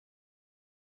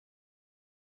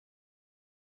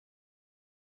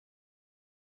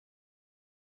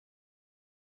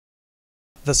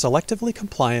The selectively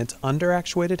compliant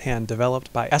under-actuated hand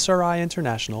developed by SRI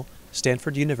International,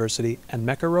 Stanford University, and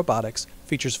Meka Robotics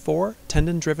features 4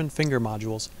 tendon-driven finger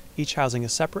modules, each housing a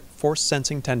separate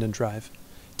force-sensing tendon drive.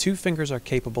 2 fingers are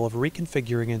capable of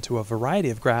reconfiguring into a variety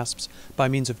of grasps by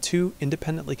means of 2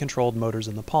 independently controlled motors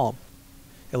in the palm.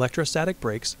 Electrostatic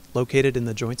brakes, located in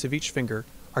the joints of each finger,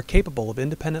 are capable of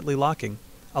independently locking,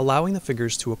 allowing the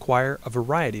fingers to acquire a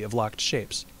variety of locked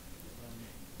shapes.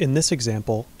 In this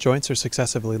example, joints are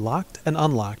successively locked and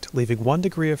unlocked, leaving 1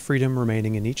 degree of freedom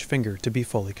remaining in each finger to be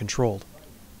fully controlled.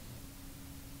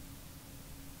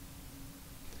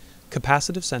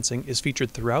 Capacitive sensing is featured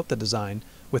throughout the design,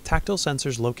 with tactile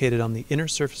sensors located on the inner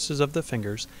surfaces of the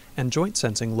fingers and joint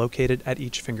sensing located at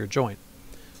each finger joint.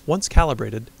 Once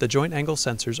calibrated, the joint angle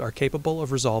sensors are capable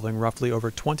of resolving roughly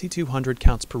over 2,200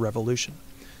 counts per revolution.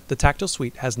 The tactile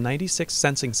suite has 96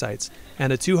 sensing sites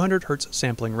and a 200 Hz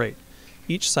sampling rate.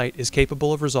 Each site is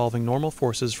capable of resolving normal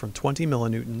forces from 20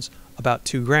 millinewtons, about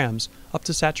 2 grams, up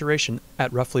to saturation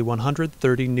at roughly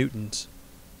 130 newtons.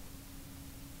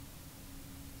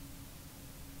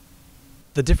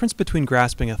 The difference between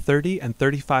grasping a 30 and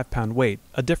 35 pound weight,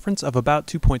 a difference of about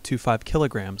 2.25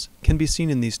 kilograms, can be seen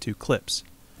in these 2 clips.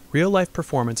 Real-life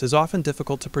performance is often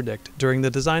difficult to predict during the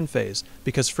design phase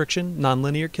because friction,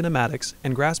 nonlinear kinematics,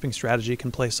 and grasping strategy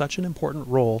can play such an important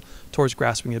role towards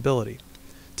grasping ability.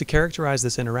 To characterize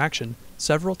this interaction,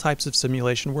 several types of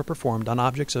simulation were performed on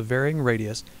objects of varying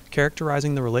radius,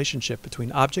 characterizing the relationship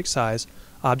between object size,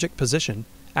 object position,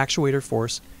 actuator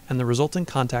force, and the resulting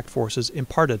contact forces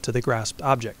imparted to the grasped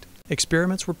object.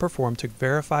 Experiments were performed to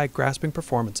verify grasping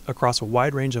performance across a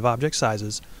wide range of object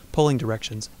sizes, pulling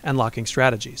directions, and locking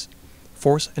strategies.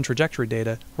 Force and trajectory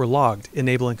data were logged,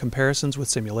 enabling comparisons with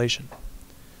simulation.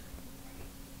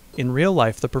 In real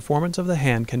life, the performance of the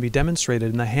hand can be demonstrated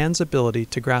in the hand's ability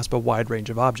to grasp a wide range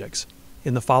of objects.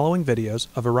 In the following videos,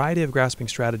 a variety of grasping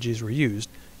strategies were used,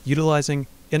 utilizing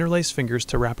interlaced fingers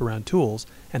to wrap around tools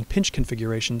and pinch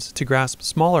configurations to grasp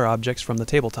smaller objects from the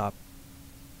tabletop.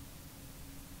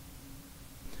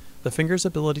 The finger's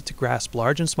ability to grasp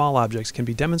large and small objects can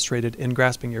be demonstrated in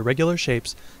grasping irregular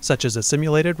shapes such as a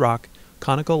simulated rock,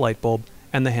 conical light bulb,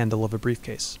 and the handle of a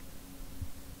briefcase.